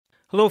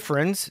Hello,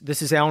 friends.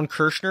 This is Alan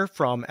Kirshner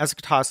from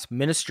Eschatos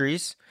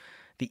Ministries.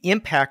 The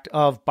impact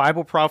of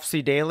Bible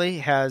Prophecy Daily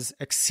has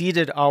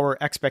exceeded our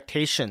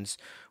expectations,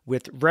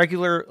 with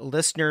regular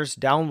listeners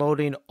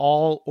downloading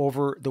all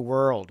over the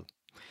world.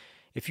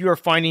 If you are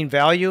finding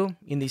value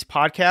in these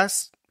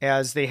podcasts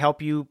as they help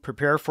you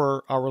prepare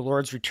for our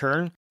Lord's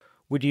return,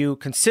 would you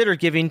consider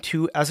giving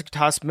to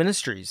Eschatos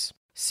Ministries?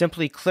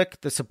 Simply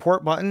click the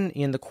support button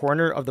in the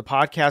corner of the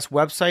podcast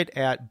website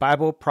at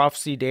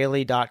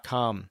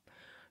BibleProphecyDaily.com.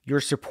 Your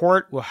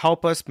support will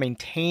help us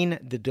maintain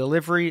the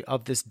delivery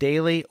of this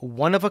daily,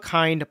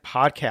 one-of-a-kind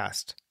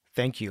podcast.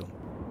 Thank you.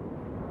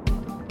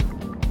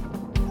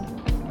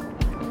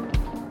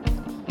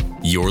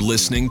 You're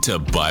listening to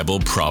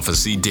Bible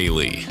Prophecy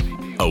Daily,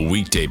 a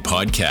weekday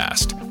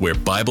podcast where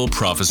Bible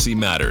prophecy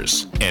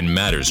matters and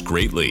matters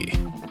greatly.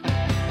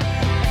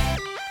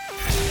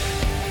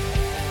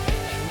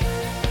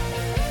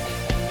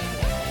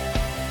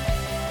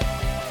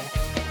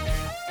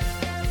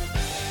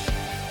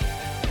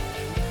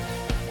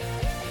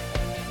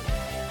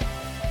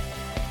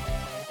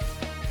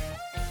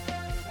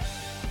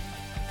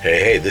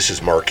 Hey, this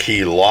is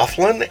Marquis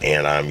Laughlin,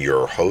 and I'm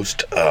your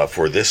host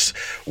for this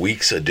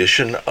week's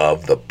edition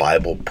of the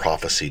Bible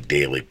Prophecy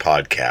Daily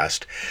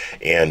podcast.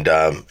 And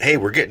hey,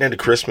 we're getting into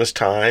Christmas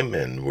time,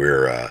 and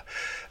we're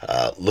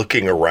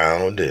looking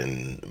around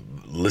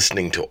and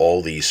listening to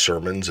all these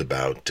sermons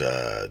about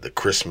the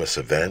Christmas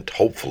event,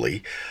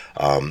 hopefully,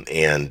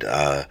 and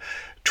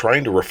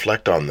trying to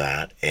reflect on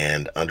that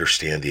and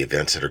understand the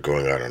events that are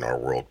going on in our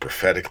world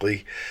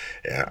prophetically.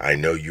 I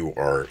know you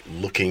are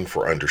looking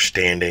for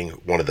understanding.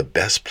 One of the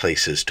best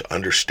places to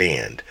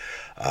understand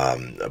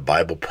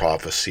Bible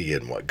prophecy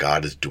and what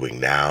God is doing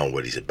now,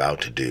 what he's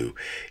about to do,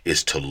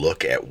 is to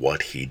look at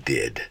what he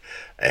did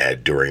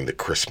during the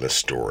Christmas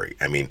story.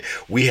 I mean,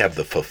 we have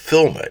the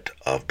fulfillment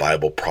of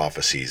Bible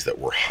prophecies that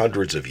were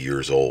hundreds of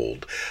years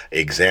old.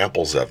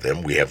 Examples of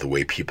them, we have the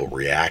way people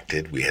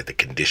reacted, we had the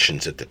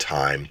conditions at the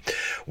time.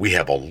 We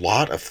have a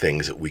lot of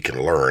things that we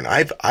can learn.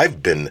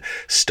 I've been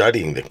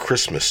studying the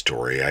Christmas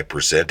story. I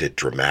present it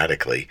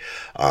dramatically.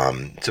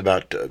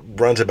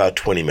 Runs about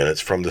 20 minutes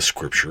from the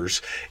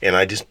scriptures, and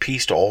I just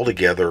pieced all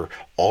together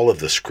all of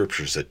the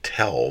scriptures that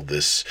tell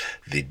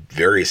the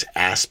various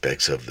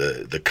aspects of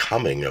the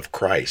coming of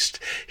Christ,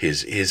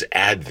 his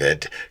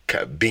advent,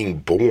 being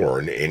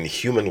born in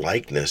human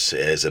likeness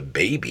as a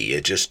baby.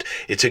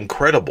 It's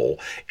incredible,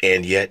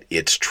 and yet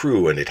it's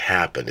true, and it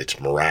happened. It's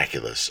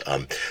miraculous.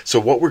 So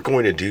what we're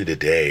going to do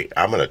today,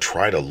 I'm going to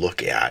try to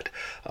look at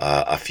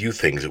a few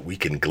things that we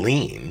can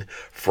glean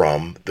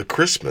from the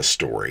Christmas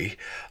story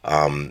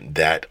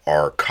that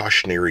are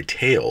cautionary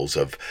tales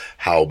of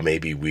how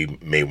maybe we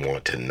may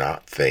want to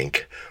not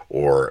think,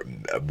 or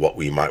what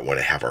we might want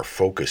to have our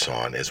focus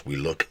on as we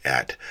look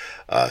at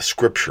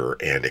Scripture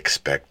and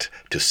expect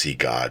to see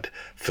God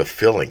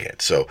fulfilling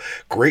it. So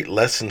great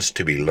lessons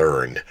to be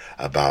learned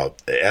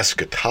about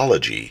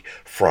eschatology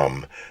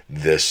from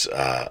this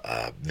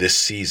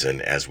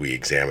season as we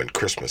examine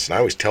Christmas. And I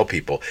always tell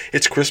people,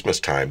 it's Christmas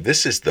time.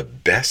 This is the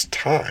best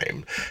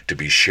time to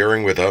be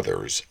sharing with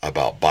others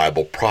about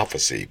Bible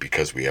prophecy,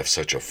 because we have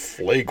such a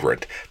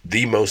flagrant,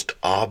 the most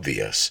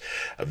obvious,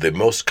 the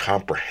most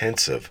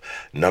comprehensive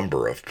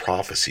number of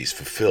prophecies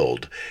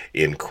fulfilled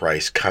in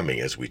Christ's coming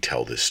as we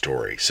tell this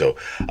story. So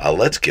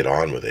let's get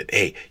on with it.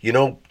 Hey,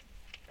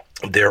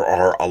 there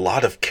are a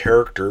lot of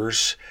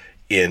characters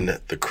in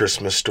the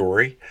Christmas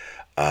story.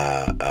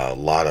 A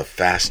lot of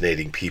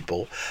fascinating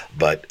people,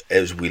 but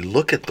as we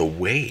look at the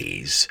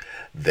ways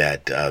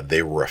that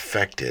they were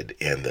affected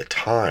and the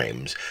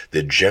times,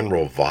 the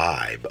general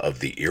vibe of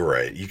the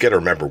era, you got to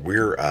remember,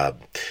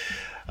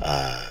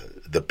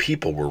 the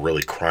people were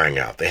really crying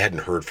out. They hadn't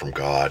heard from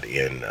God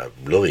in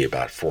really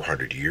about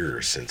 400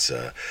 years since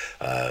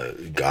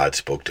God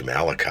spoke to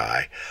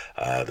Malachi,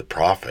 the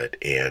prophet,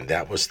 and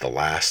that was the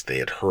last they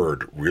had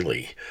heard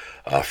really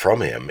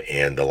from him.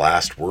 And the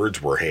last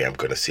words were, "Hey, I'm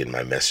going to send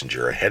my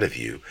messenger ahead of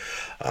you,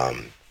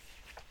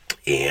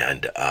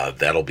 and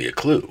that'll be a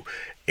clue."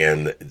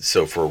 And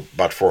so for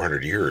about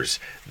 400 years,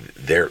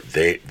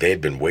 they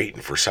had been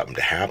waiting for something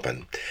to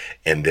happen.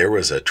 And there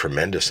was a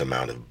tremendous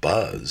amount of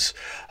buzz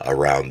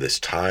around this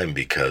time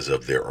because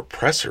of their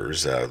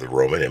oppressors. The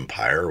Roman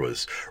Empire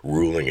was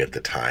ruling at the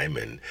time,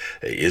 and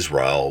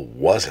Israel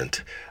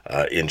wasn't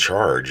in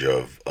charge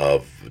of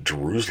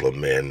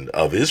Jerusalem and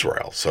of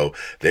Israel. So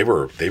they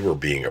were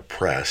being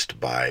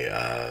oppressed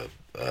by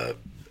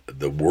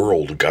the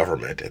world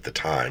government at the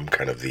time.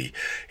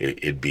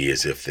 It'd be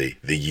as if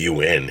the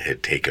UN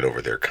had taken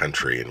over their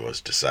country and was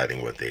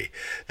deciding what they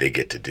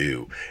get to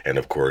do. And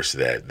of course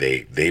that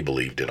they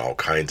believed in all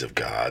kinds of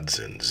gods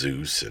and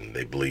Zeus, and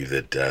they believed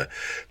that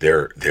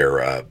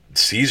their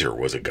Caesar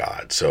was a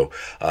god. So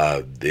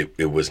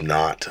it was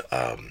not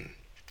a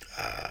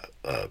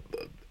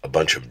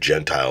bunch of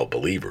Gentile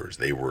believers.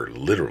 They were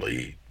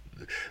literally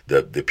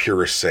the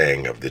purest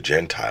saying of the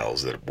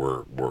Gentiles that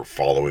were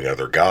following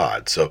other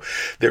gods. So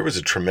there was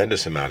a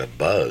tremendous amount of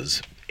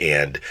buzz,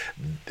 And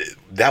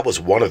that was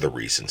one of the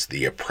reasons,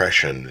 the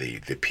oppression,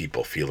 the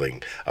people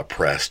feeling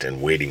oppressed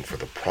and waiting for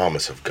the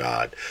promise of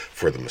God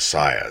for the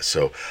Messiah.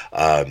 So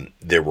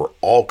there were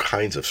all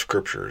kinds of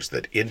scriptures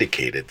that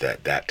indicated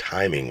that that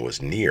timing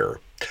was near.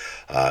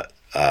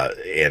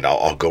 And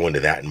I'll go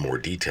into that in more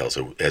details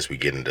as we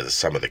get into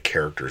some of the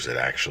characters that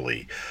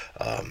actually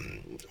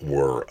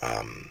were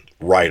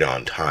right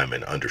on time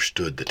and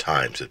understood the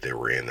times that they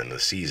were in and the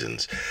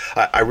seasons.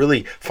 I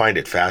really find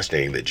it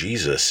fascinating that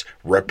Jesus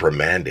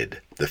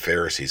reprimanded the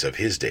Pharisees of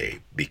his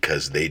day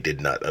because they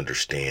did not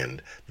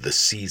understand the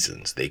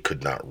seasons. They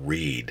could not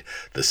read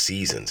the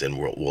seasons, and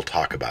we'll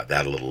talk about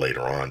that a little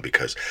later on,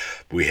 because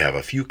we have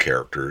a few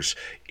characters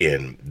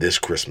in this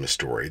Christmas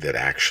story that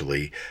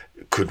actually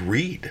could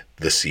read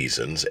the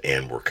seasons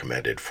and were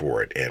commended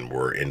for it and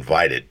were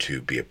invited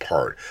to be a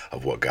part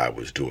of what God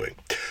was doing.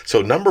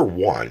 So number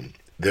one,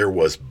 there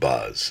was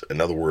buzz. In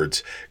other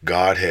words,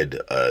 God had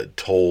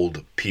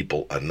told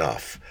people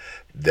enough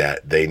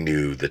that they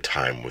knew the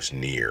time was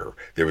near.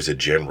 There was a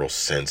general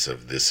sense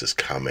of this is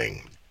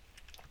coming.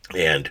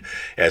 And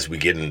as we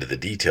get into the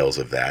details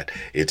of that,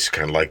 it's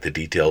kind of like the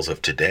details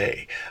of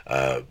today.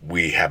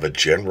 We have a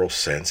general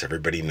sense,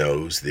 everybody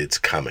knows that it's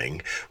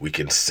coming. We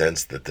can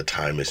sense that the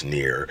time is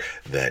near,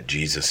 that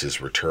Jesus'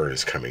 return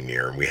is coming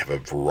near. And we have a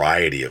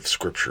variety of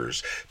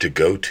scriptures to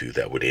go to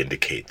that would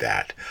indicate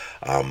that.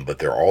 But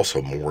there are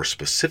also more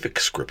specific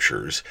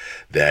scriptures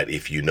that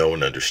if you know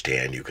and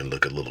understand, you can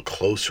look a little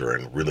closer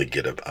and really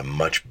get a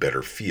much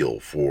better feel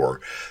for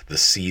the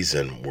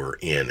season we're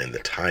in and the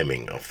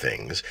timing of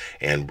things.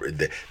 And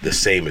the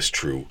same is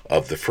true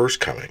of the first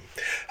coming.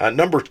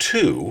 Number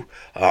two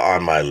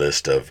on my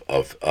list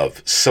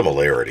of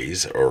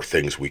similarities or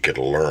things we could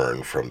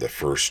learn from the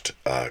first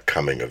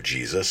coming of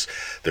Jesus,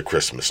 the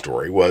Christmas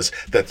story, was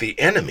that the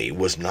enemy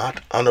was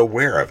not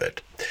unaware of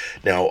it.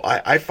 Now,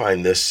 I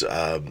find this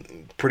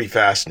pretty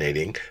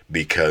fascinating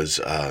because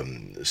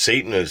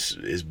Satan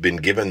has been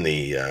given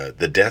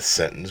the death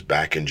sentence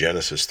back in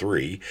Genesis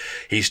 3.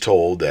 He's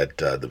told that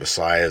the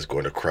Messiah is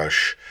going to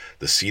crush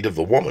the seed of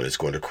the woman, is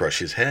going to crush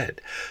his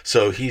head.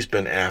 So he's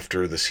been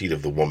after the seed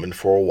of the woman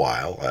for a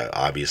while.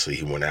 Obviously,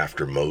 he went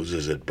after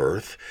Moses at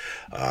birth.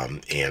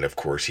 And of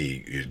course,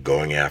 he's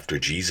going after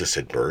Jesus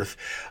at birth.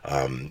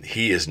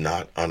 He is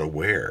not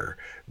unaware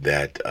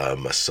that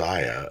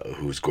Messiah,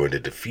 who's going to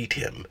defeat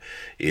him,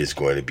 is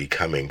going to be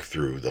coming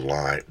through the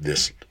line,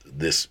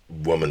 this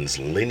woman's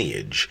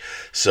lineage.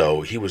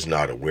 So he was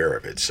not aware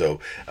of it. So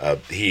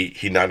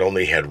he not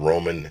only had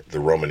the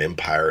Roman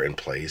Empire in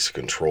place,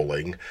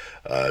 controlling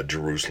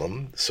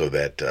Jerusalem, so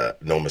that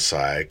no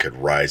Messiah could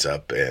rise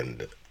up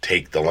and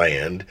take the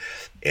land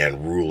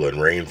and rule and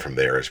reign from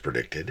there as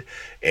predicted.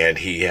 And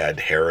he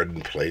had Herod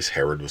in place.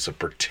 Herod was a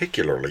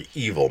particularly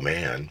evil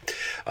man,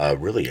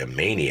 really a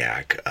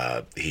maniac.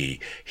 He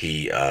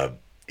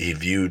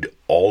viewed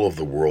all of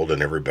the world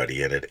and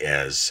everybody in it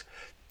as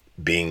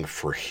being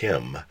for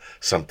him,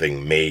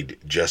 something made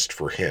just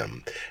for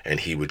him, and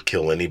he would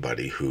kill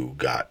anybody who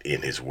got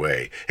in his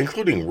way,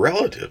 including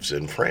relatives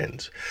and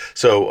friends.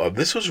 So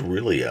this was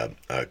really a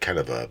kind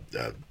of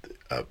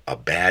a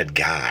bad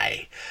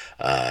guy,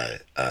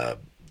 an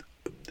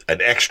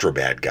extra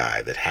bad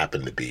guy that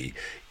happened to be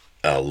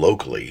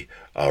locally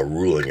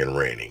ruling and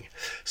reigning.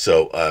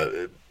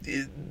 So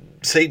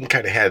Satan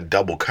kind of had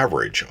double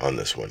coverage on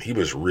this one. He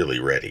was really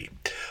ready.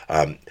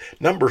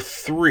 Number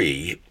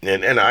three,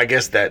 and I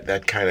guess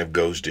that kind of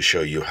goes to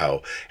show you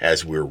how,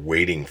 as we're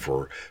waiting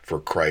for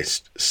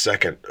Christ's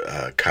second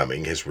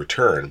coming, his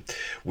return,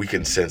 we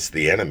can sense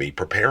the enemy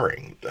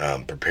preparing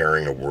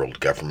a world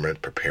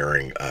government,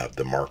 preparing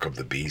the mark of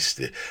the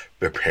beast,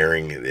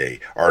 preparing the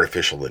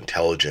artificial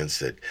intelligence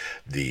that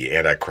the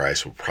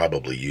Antichrist will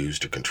probably use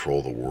to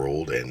control the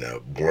world, and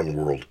one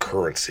world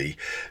currency,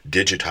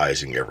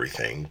 digitizing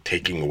everything,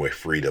 taking away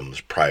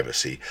freedoms,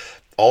 privacy,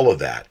 all of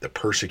that, the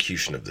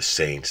persecution of the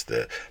saints,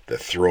 the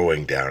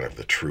throwing down of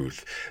the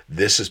truth.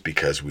 This is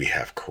because we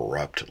have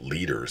corrupt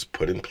leaders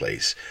put in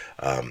place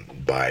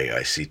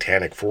by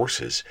satanic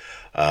forces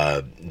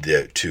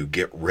to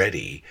get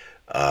ready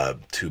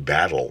to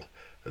battle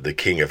the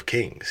King of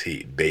Kings.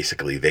 They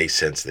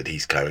sense that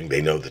he's coming.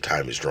 They know the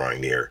time is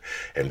drawing near,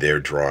 and they're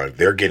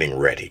getting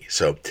ready.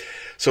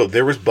 So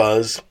there was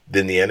buzz.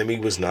 Then the enemy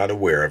was not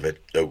unaware of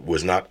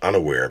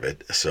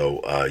it.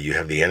 So you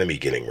have the enemy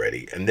getting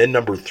ready. And then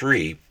number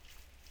three,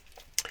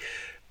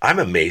 I'm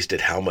amazed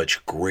at how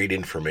much great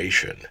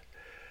information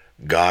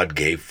God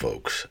gave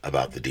folks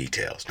about the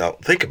details. Now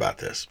think about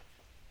this.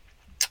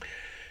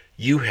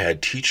 You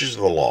had teachers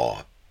of the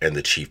law and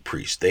the chief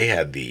priests. They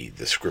had the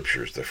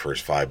scriptures, the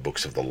first 5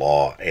 books of the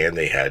law, and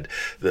they had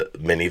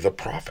many of the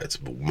prophets.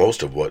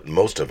 Most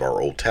of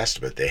our Old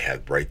Testament they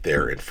had right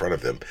there in front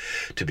of them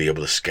to be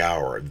able to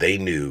scour. They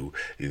knew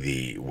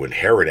when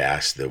Herod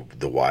asked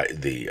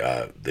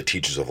the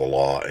teachers of the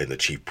law and the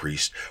chief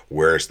priests,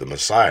 "Where's the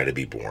Messiah to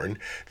be born?"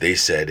 They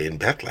said in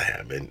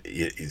Bethlehem,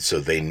 and so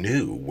they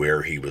knew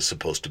where he was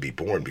supposed to be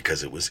born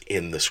because it was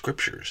in the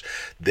scriptures.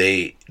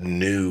 They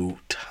knew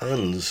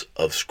tons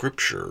of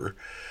scripture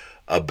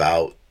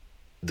about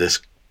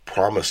this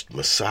promised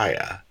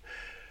Messiah,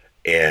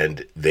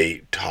 and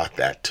they taught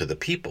that to the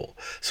people.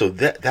 So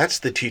that's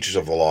the teachers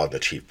of the law and the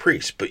chief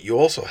priests. But you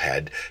also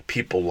had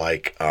people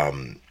like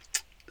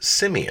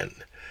Simeon.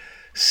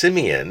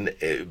 Simeon,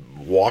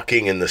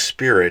 walking in the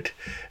Spirit,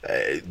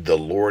 the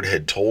Lord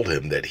had told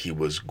him that he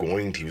was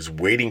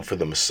waiting for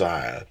the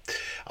Messiah.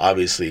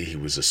 Obviously, he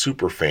was a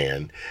super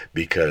fan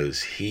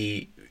because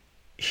he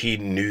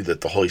knew that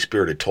the Holy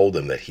Spirit had told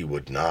him that he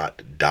would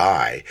not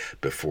die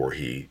before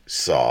he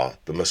saw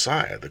the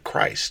Messiah, the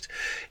Christ.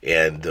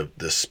 And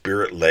the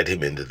Spirit led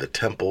him into the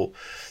temple,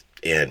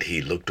 and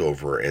he looked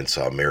over and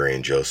saw Mary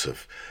and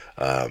Joseph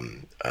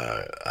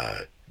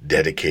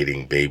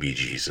dedicating baby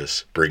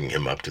Jesus, bringing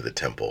him up to the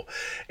temple,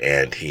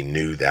 and he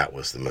knew that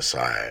was the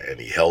Messiah, and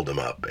he held him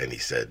up, and he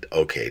said,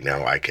 okay,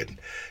 now I can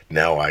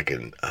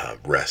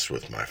rest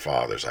with my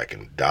fathers. I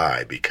can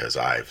die because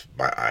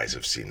my eyes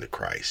have seen the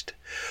Christ.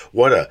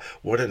 What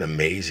an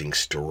amazing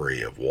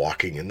story of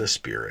walking in the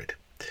Spirit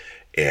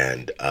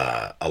and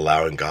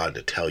allowing God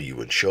to tell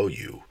you and show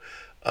you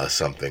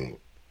something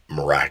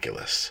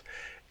miraculous,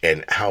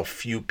 and how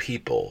few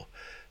people,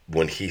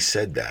 when he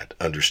said that,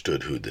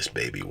 understood who this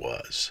baby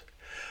was.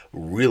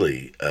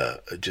 Really,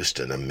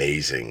 just an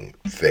amazing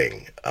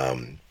thing.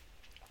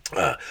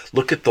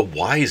 Look at the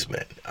wise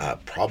men,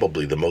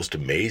 probably the most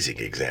amazing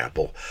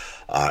example,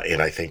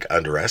 and I think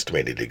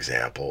underestimated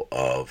example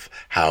of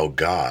how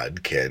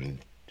God can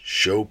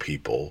show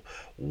people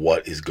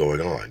what is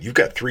going on. You've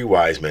got 3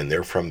 wise men.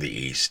 They're from the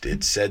east.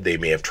 It's said they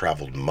may have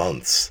traveled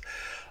months,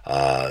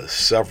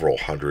 several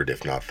hundred,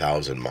 if not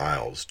 1,000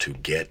 miles to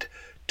get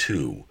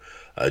to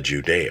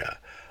Judea.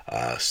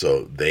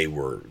 So they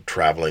were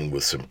traveling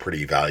with some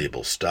pretty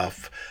valuable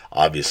stuff.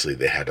 Obviously,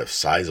 they had a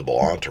sizable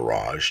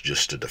entourage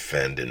just to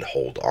defend and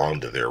hold on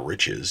to their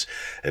riches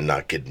and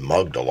not get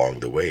mugged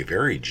along the way.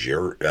 Very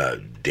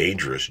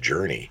dangerous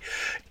journey.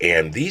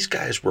 And these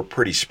guys were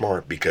pretty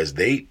smart because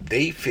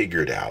they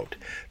figured out,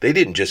 they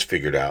didn't just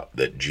figure out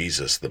that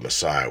Jesus, the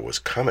Messiah, was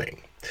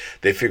coming.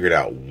 They figured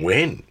out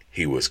when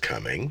he was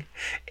coming,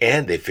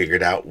 and they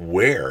figured out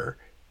where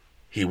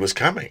he was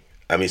coming.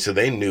 I mean, so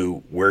they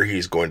knew where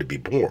he's going to be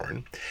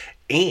born,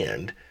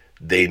 and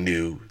they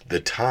knew the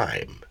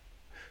time.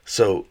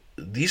 So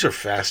these are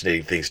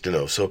fascinating things to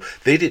know. So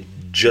they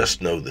didn't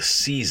just know the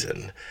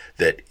season,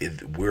 that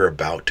we're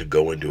about to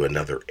go into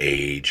another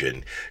age,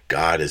 and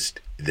God is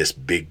this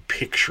big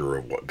picture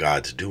of what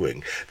God's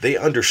doing. They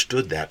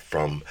understood that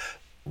from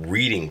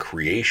reading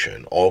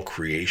creation. All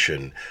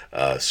creation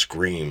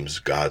screams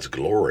God's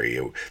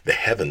glory. The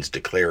heavens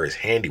declare his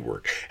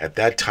handiwork. At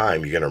that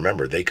time, you got to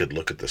remember, they could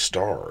look at the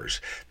stars.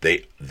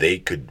 They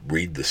could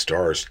read the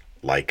stars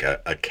like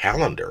a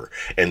calendar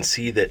and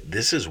see that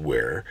this is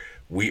where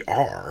we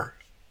are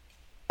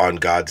on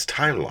God's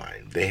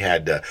timeline. They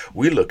had,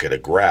 we look at a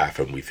graph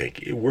and we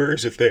think, where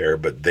is it there?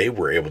 But they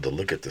were able to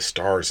look at the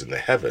stars in the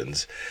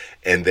heavens,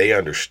 and they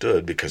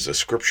understood, because the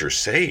scriptures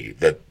say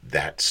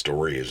that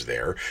story is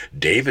there.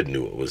 David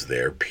knew it was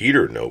there.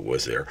 Peter knew it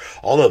was there.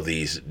 All of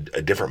these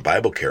different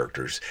Bible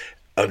characters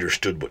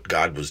understood what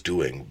God was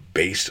doing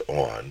based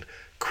on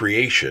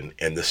creation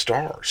and the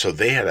stars. So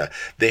they had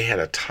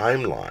a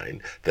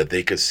timeline that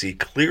they could see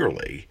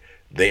clearly.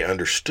 They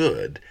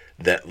understood,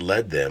 that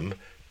led them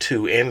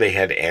to, and they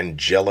had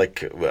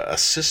angelic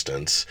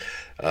assistance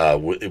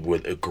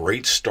with a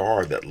great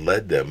star that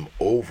led them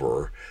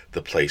over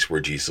the place where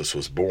Jesus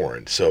was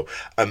born. So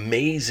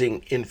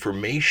amazing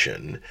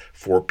information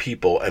for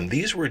people, and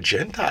these were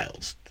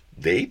Gentiles.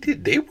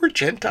 They were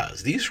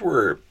Gentiles. These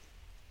were,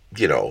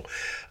 you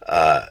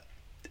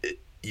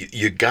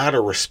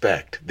gotta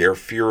respect their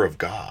fear of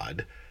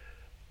God.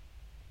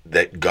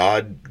 That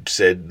God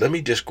said, let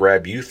me just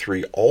grab you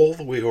 3 all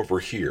the way over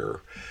here.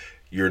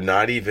 You're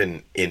not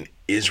even an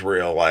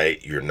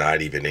Israelite. You're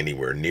not even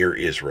anywhere near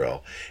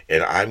Israel.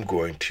 And I'm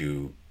going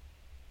to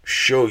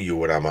show you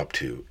what I'm up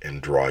to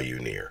and draw you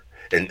near.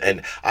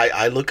 And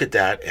I look at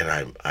that,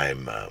 and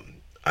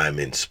I'm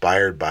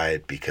inspired by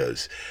it,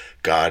 because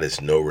God is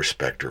no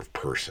respecter of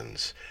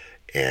persons.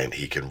 And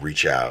he can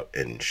reach out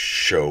and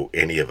show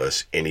any of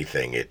us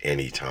anything at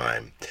any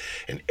time.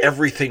 And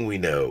everything we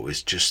know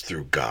is just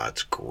through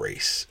God's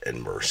grace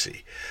and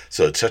mercy.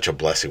 So it's such a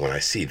blessing. When I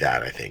see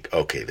that, I think,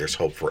 okay, there's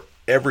hope for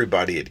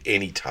everybody at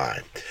any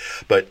time.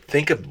 But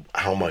think of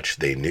how much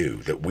they knew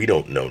that we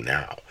don't know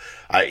now.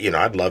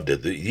 I'd love to.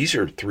 These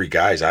are 3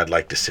 guys I'd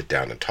like to sit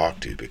down and talk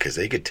to, because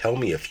they could tell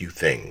me a few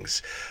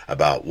things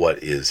about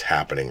what is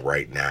happening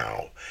right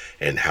now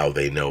and how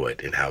they know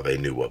it and how they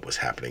knew what was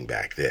happening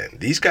back then.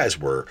 These guys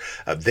were,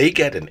 they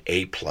get an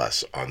A+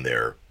 on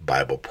their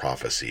Bible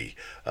prophecy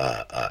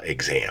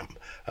exam.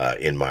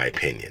 In my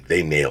opinion,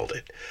 they nailed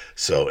it.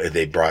 So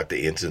they brought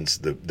the incense,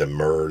 the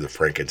myrrh, the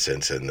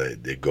frankincense, and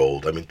the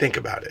gold. I mean, think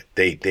about it.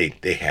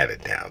 They had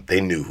it down.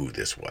 They knew who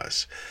this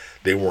was.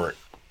 They weren't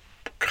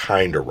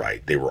kind of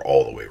right. They were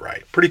all the way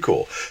right. Pretty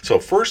cool. So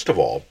first of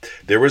all,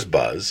 there was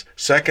buzz.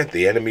 Second,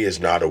 the enemy is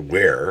not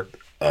aware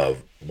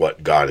of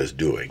what God is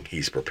doing.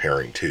 He's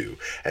preparing too.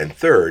 And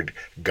third,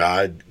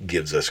 God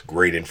gives us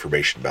great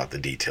information about the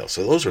details.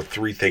 So those are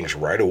three things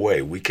right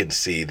away we can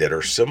see that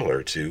are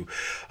similar to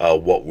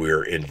what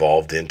we're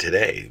involved in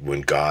today.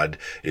 When God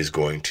is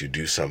going to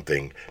do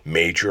something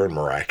major and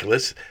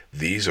miraculous,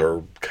 these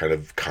are kind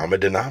of common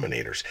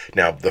denominators.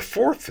 Now, the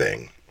fourth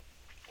thing,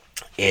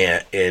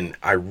 and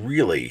I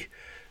really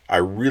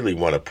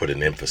want to put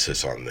an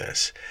emphasis on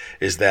this,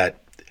 is that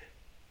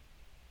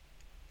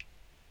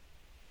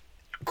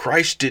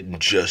Christ didn't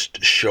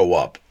just show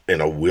up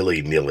in a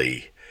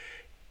willy-nilly,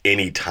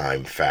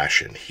 anytime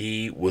fashion.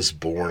 He was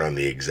born on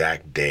the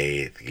exact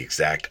day, the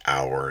exact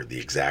hour, the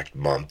exact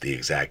month, the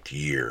exact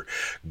year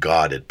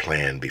God had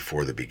planned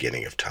before the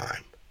beginning of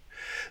time.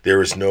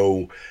 There is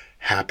no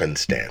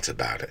happenstance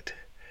about it.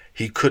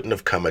 He couldn't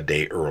have come a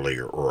day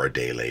earlier or a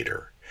day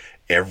later.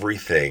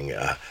 Everything.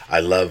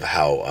 I love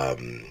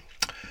how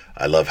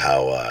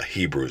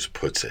Hebrews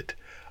puts it.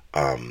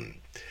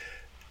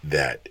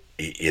 That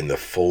in the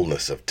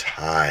fullness of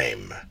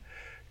time,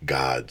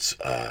 God's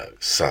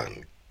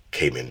Son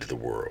came into the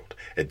world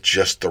at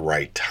just the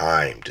right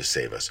time to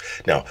save us.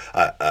 Now,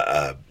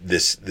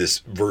 this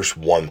verse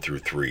 1 through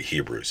 3,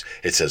 Hebrews,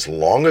 it says,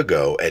 long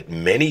ago, at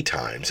many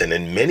times and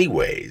in many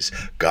ways,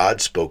 God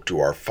spoke to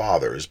our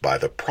fathers by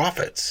the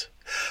prophets.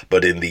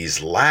 But in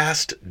these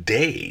last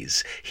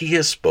days, he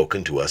has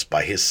spoken to us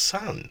by his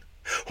Son,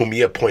 whom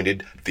he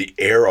appointed the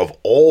heir of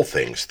all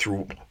things,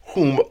 through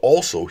whom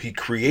also he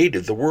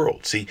created the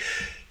world. See,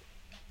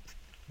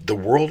 the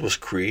world was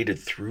created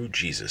through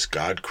Jesus.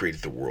 God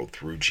created the world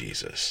through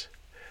Jesus.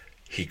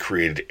 He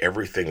created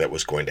everything that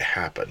was going to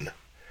happen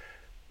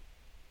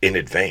in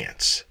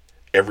advance.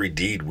 Every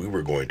deed we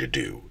were going to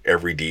do,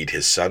 every deed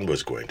his Son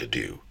was going to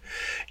do.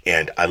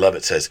 And I love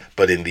it says,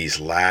 but in these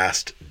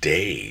last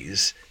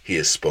days, he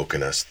has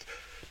spoken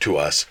to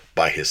us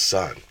by his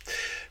Son.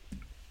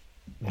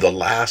 The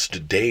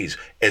last days,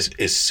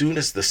 as soon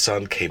as the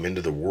Son came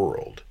into the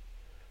world,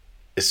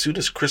 as soon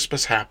as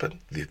Christmas happened,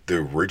 the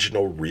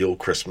original real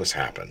Christmas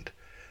happened,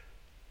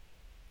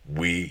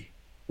 we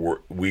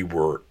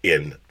were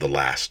in the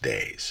last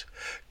days.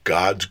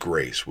 God's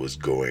grace was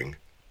going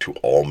to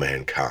all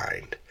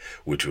mankind,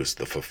 which was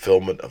the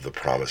fulfillment of the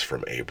promise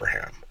from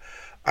Abraham.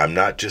 I'm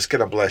not just going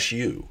to bless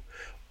you.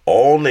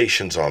 All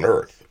nations on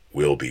earth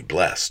will be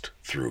blessed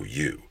through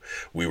you.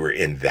 We were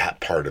in that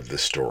part of the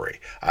story.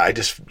 I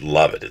just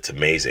love it. It's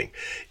amazing.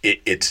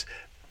 It's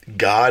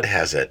God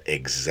has an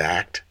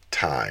exact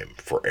time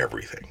for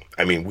everything.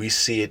 I mean, we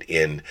see it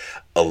in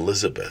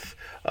Elizabeth,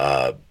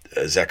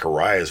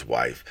 Zechariah's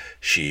wife.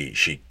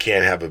 She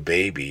can't have a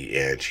baby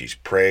and she's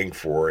praying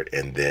for it,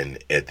 and then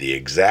at the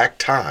exact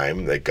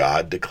time that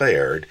God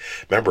declared,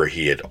 remember,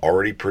 he had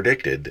already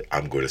predicted,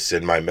 I'm going to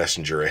send my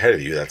messenger ahead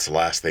of you. That's the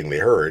last thing they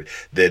heard.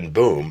 Then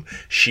boom,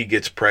 she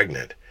gets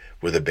pregnant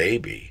with a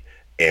baby.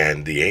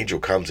 And the angel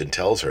comes and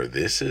tells her,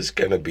 this is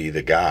going to be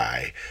the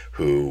guy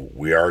who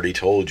we already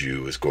told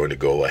you is going to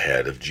go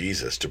ahead of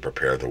Jesus to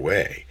prepare the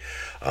way.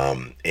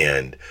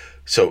 And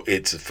so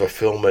it's a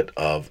fulfillment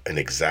of an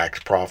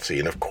exact prophecy.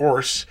 And of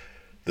course,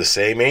 the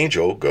same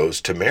angel goes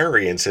to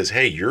Mary and says,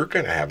 hey, you're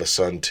going to have a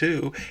son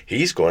too.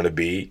 He's going to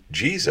be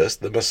Jesus,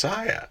 the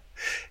Messiah.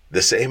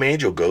 The same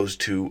angel goes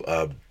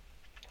to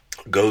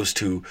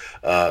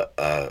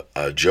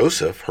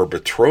Joseph, her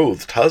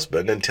betrothed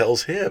husband, and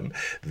tells him,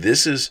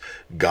 this is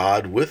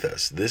God with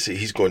us.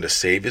 He's going to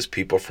save his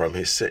people from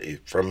their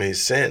sins.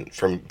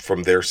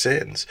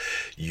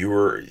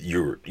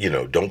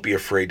 Don't be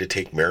afraid to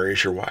take Mary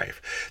as your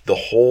wife. The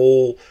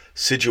whole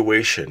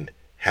situation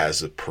has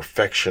the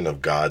perfection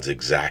of God's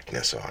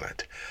exactness on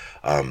it.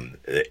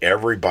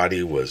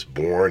 Everybody was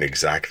born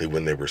exactly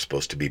when they were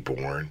supposed to be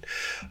born.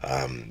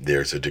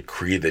 There's a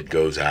decree that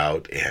goes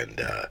out,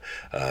 and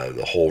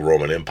the whole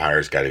Roman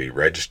Empire's got to be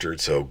registered.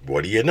 So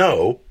what do you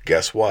know?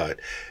 Guess what?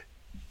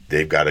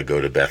 They've got to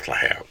go to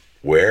Bethlehem.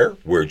 Where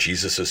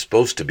Jesus is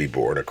supposed to be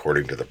born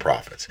according to the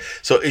prophets.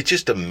 So it's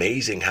just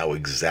amazing how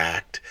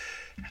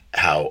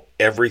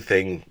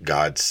everything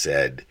God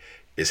said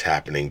is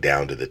happening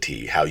down to the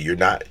T. How you're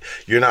not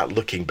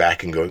looking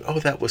back and going,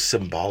 oh, that was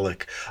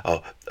symbolic.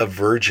 A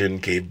virgin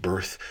gave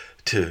birth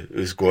to,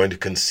 is going to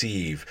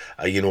conceive.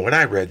 When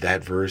I read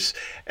that verse,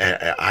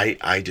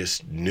 I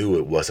just knew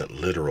it wasn't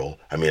literal.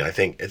 I mean, I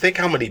think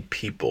how many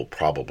people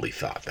probably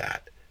thought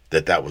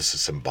that was a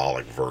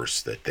symbolic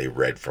verse that they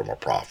read from a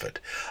prophet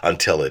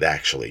until it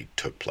actually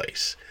took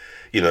place.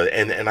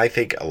 And I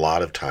think a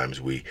lot of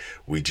times we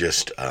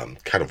just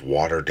kind of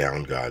water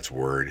down God's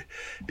word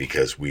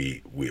because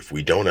if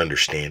we don't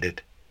understand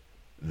it,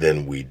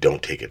 then we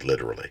don't take it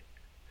literally.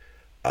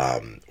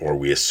 Or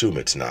we assume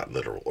it's not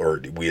literal,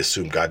 or we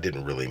assume God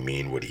didn't really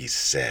mean what he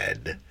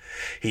said.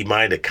 He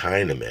might have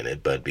kind of meant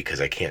it, but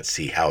because I can't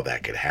see how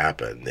that could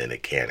happen, then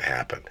it can't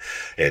happen.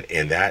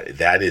 And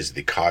that is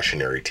the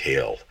cautionary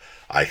tale,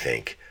 I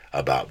think,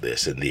 about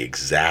this and the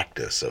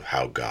exactness of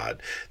how God.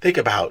 Think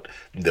about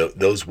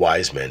those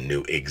wise men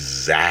knew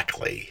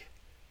exactly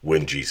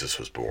when Jesus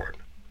was born.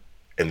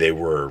 and they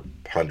were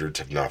hundreds,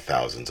 if not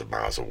thousands of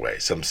miles away.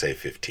 Some say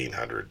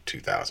 1,500,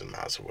 2,000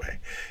 miles away.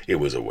 It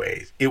was a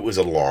ways. It was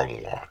a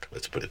long walk,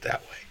 let's put it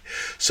that way.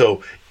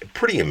 So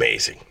pretty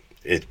amazing.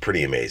 It's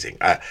pretty amazing.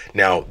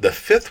 Now, the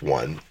fifth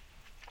one,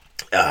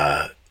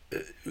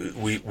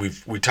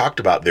 we talked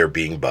about there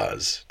being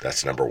buzz.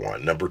 That's number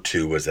one. Number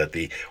two was that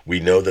we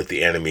know that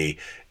the enemy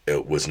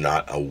was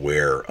not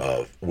unaware.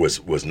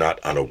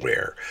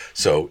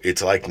 So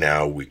it's like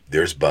now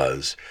there's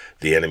buzz.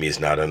 The enemy is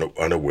not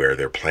unaware.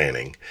 They're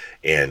planning,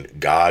 and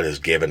God has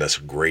given us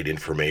great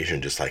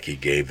information, just like He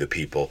gave the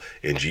people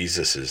at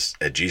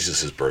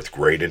Jesus's birth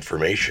great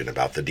information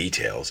about the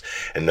details.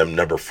 And then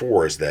number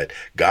four is that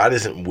God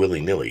isn't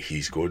willy-nilly.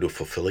 He's going to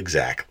fulfill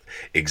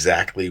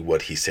exactly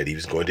what He said He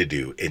was going to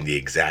do in the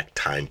exact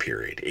time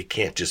period. It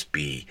can't just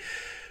be.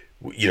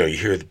 You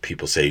hear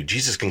people say,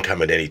 Jesus can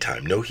come at any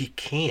time. No, He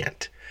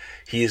can't.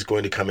 He is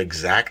going to come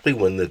exactly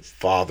when the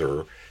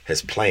Father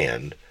has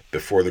planned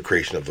before the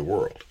creation of the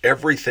world.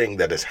 Everything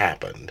that has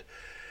happened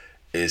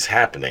is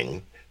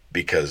happening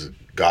because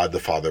God the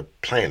Father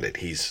planned it.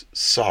 He's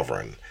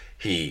sovereign.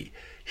 He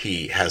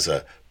has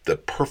the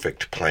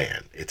perfect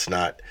plan. It's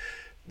not,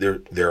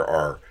 there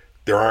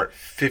aren't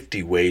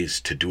 50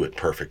 ways to do it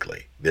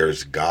perfectly.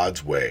 There's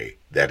God's way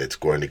that it's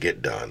going to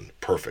get done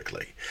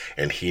perfectly,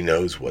 and He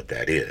knows what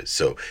that is.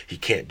 So He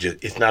can't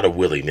it's not a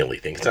willy-nilly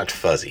thing. It's not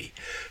fuzzy.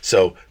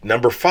 So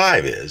number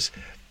five is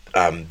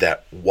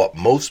that what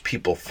most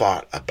people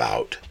thought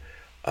about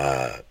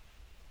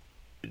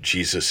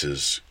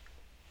Jesus's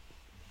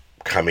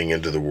coming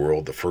into the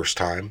world the first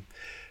time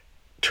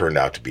turned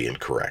out to be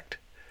incorrect.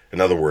 In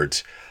other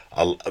words,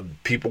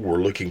 people were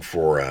looking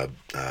for a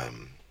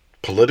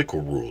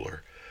political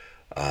ruler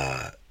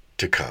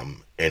to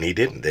come, and He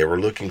didn't. They were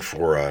looking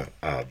for a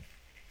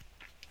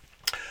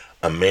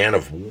man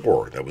of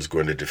war that was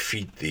going to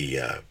defeat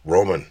the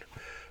Roman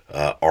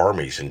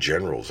armies and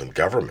generals and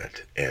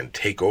government and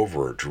take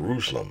over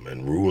Jerusalem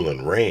and rule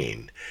and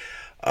reign.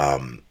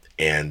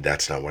 And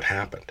that's not what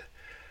happened.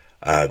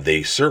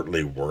 They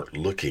certainly weren't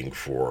looking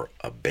for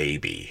a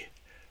baby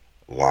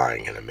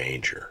lying in a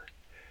manger.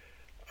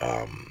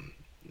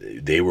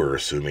 They were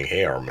assuming,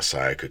 hey, our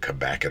Messiah could come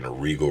back in a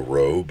regal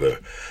robe,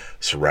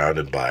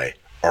 surrounded by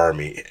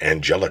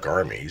angelic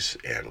armies,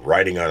 and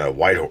riding on a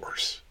white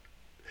horse.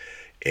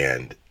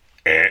 And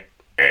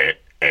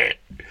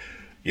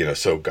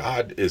so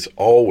God is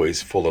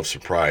always full of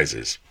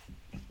surprises.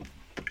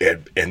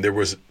 And there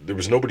was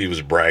nobody who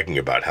was bragging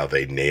about how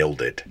they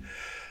nailed it.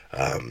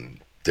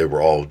 They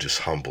were all just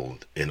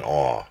humbled in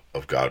awe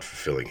of God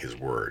fulfilling His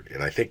word.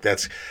 And I think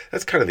that's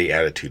kind of the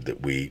attitude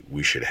that we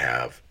should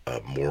have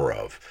more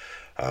of.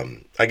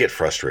 I get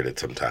frustrated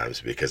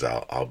sometimes because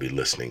I'll be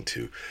listening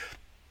to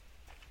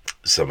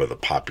some of the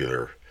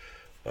popular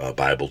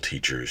Bible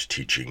teachers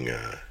teaching,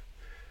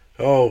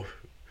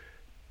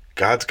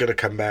 God's going to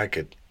come back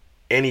at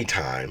any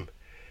time,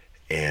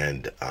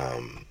 and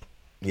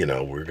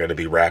we're going to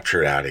be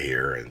raptured out of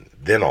here, and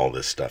then all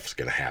this stuff's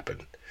going to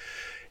happen.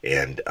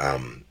 And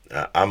I'm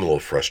a little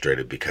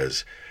frustrated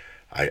because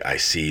I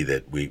see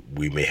that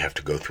we may have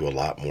to go through a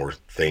lot more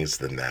things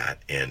than that,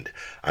 and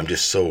I'm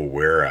just so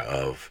aware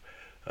of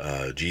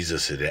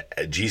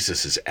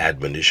Jesus's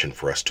admonition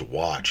for us to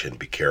watch and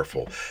be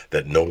careful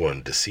that no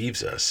one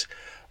deceives us.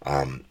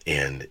 And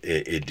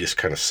it just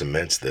kind of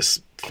cements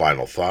this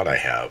final thought I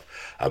have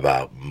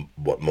about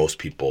what most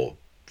people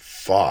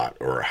thought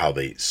or how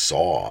they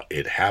saw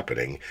it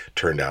happening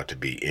turned out to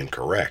be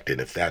incorrect. And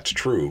if that's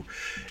true,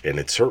 and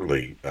it's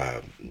certainly,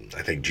 I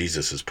think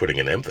Jesus is putting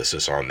an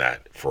emphasis on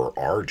that for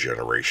our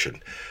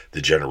generation,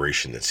 the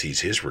generation that sees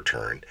His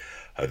return,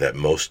 that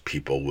most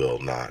people will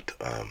not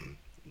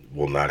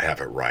have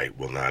it right,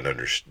 will not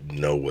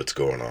know what's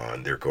going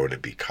on. They're going to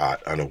be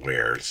caught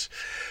unawares.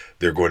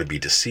 They're going to be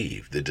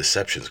deceived. The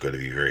deception is going to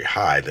be very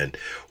high. Then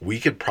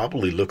we could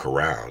probably look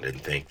around and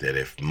think that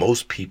if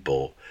most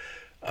people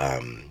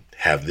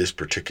have this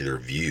particular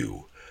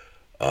view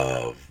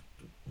of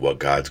what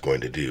God's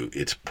going to do,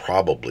 it's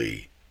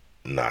probably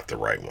not the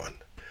right one.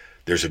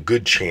 There's a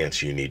good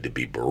chance you need to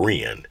be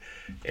Berean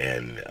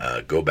and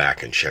go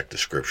back and check the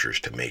scriptures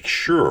to make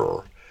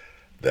sure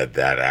that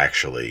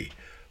actually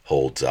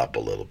holds up a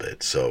little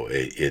bit. So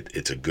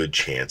it's a good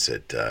chance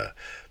that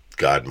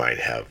God might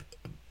have,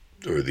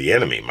 or the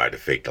enemy might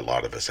have faked a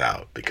lot of us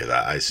out, because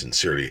I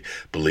sincerely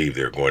believe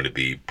there are going to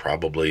be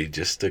probably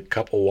just a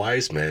couple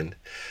wise men.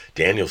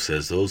 Daniel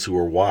says those who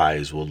are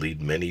wise will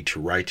lead many to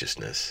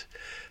righteousness.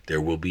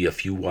 There will be a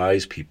few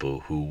wise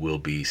people who will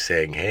be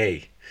saying,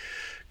 hey,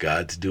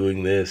 God's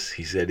doing this.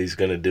 He said He's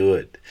going to do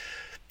it.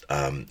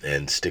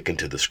 And sticking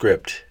to the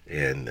script.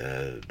 And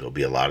there'll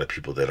be a lot of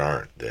people that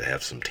aren't, that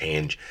have some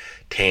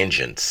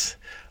tangents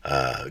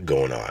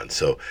going on.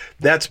 So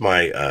that's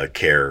my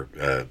care,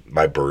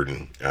 my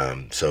burden.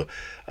 So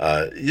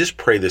just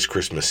pray this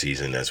Christmas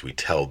season as we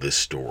tell this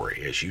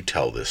story, as you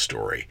tell this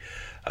story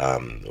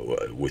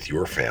with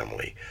your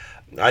family.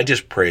 I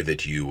just pray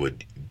that you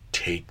would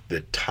take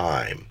the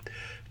time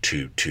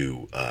to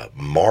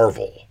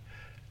marvel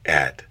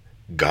at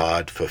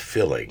God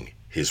fulfilling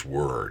His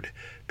word,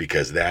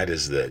 because that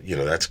is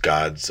that's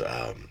God's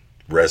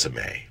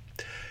resume,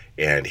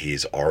 and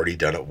he's already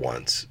done it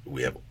once.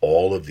 We have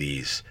all of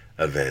these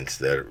events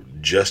that are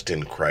just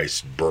in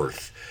Christ's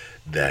birth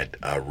that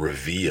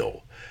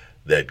reveal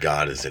that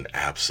God is in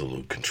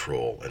absolute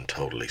control and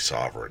totally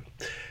sovereign,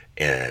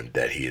 and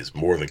that he is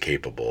more than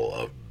capable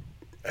of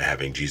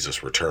having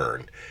Jesus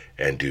return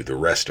and do the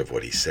rest of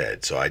what he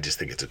said. So I just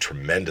think it's a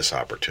tremendous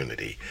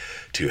opportunity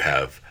to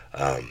have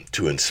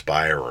to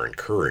inspire or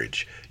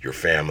encourage your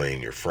family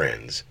and your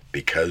friends,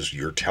 because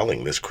you're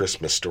telling this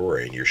Christmas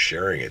story and you're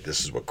sharing it.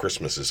 This is what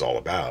Christmas is all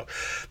about.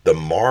 The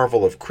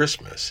marvel of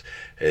Christmas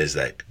is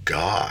that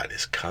God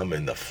has come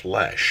in the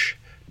flesh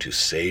to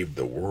save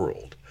the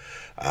world.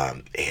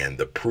 And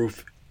the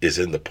proof is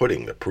in the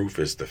pudding. The proof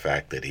is the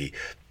fact that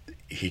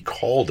he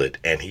called it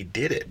and he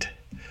did it.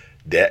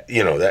 That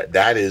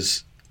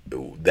is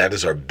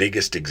our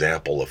biggest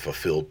example of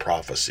fulfilled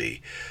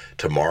prophecy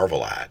to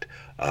marvel at,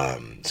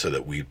 so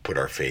that we put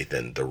our faith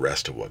in the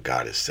rest of what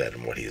God has said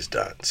and what he has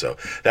done. So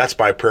that's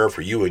my prayer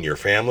for you and your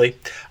family.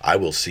 I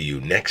will see you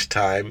next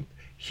time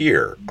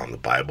here on the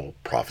Bible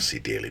Prophecy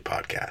Daily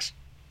Podcast.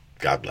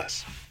 God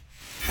bless.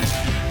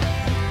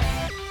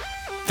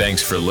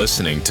 Thanks for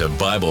listening to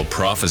Bible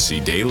Prophecy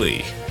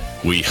Daily.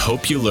 We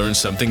hope you learned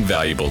something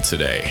valuable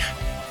today.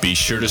 Be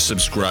sure to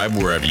subscribe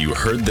wherever you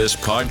heard this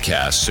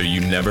podcast so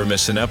you never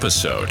miss an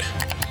episode.